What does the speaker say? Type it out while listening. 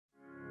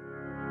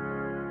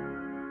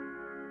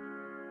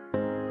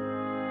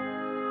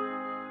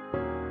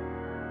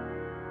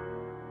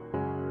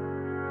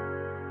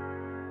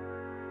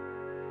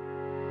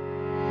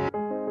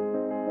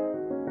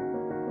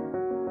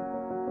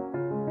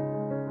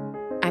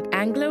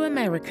Anglo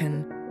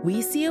American,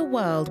 we see a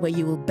world where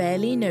you will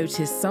barely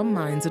notice some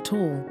mines at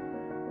all.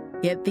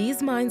 Yet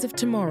these mines of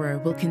tomorrow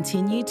will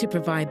continue to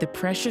provide the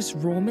precious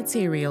raw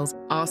materials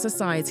our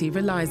society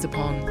relies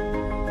upon.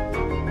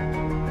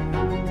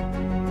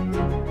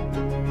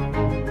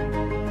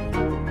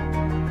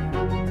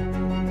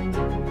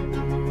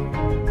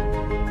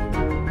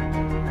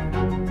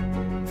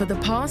 For the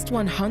past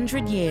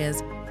 100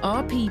 years,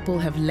 our people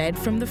have led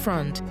from the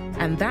front,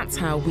 and that's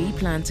how we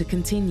plan to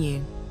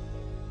continue.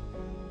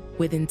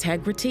 With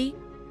integrity,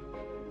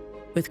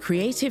 with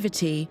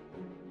creativity,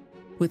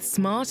 with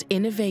smart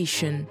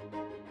innovation,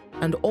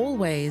 and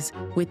always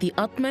with the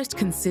utmost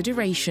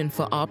consideration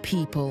for our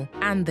people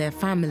and their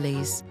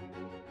families,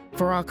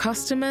 for our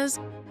customers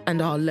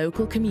and our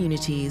local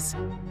communities,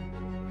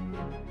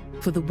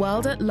 for the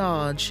world at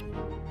large,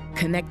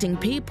 connecting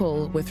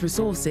people with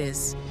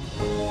resources.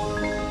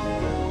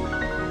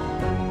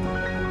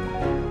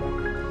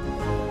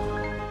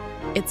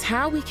 It's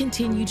how we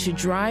continue to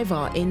drive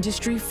our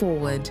industry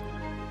forward,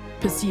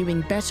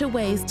 pursuing better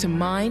ways to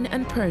mine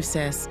and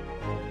process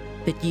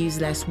that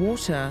use less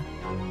water,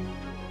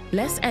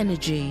 less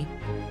energy,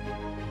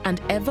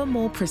 and ever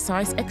more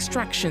precise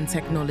extraction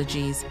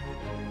technologies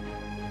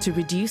to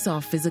reduce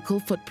our physical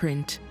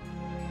footprint.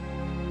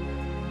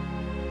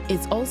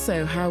 It's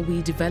also how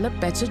we develop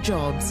better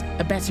jobs,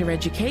 a better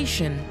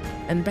education,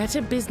 and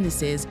better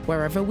businesses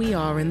wherever we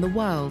are in the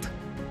world,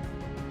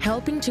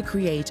 helping to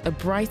create a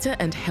brighter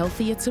and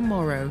healthier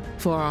tomorrow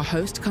for our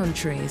host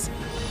countries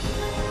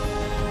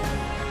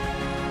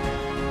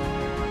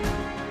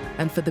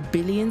and for the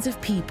billions of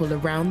people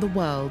around the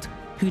world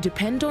who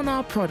depend on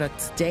our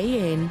products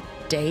day in,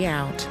 day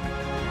out.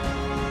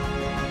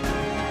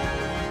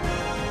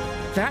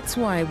 That's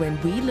why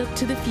when we look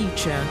to the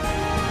future,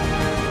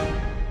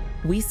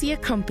 we see a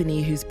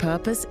company whose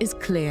purpose is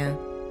clear.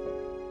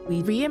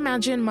 We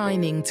reimagine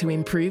mining to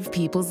improve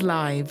people's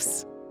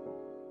lives.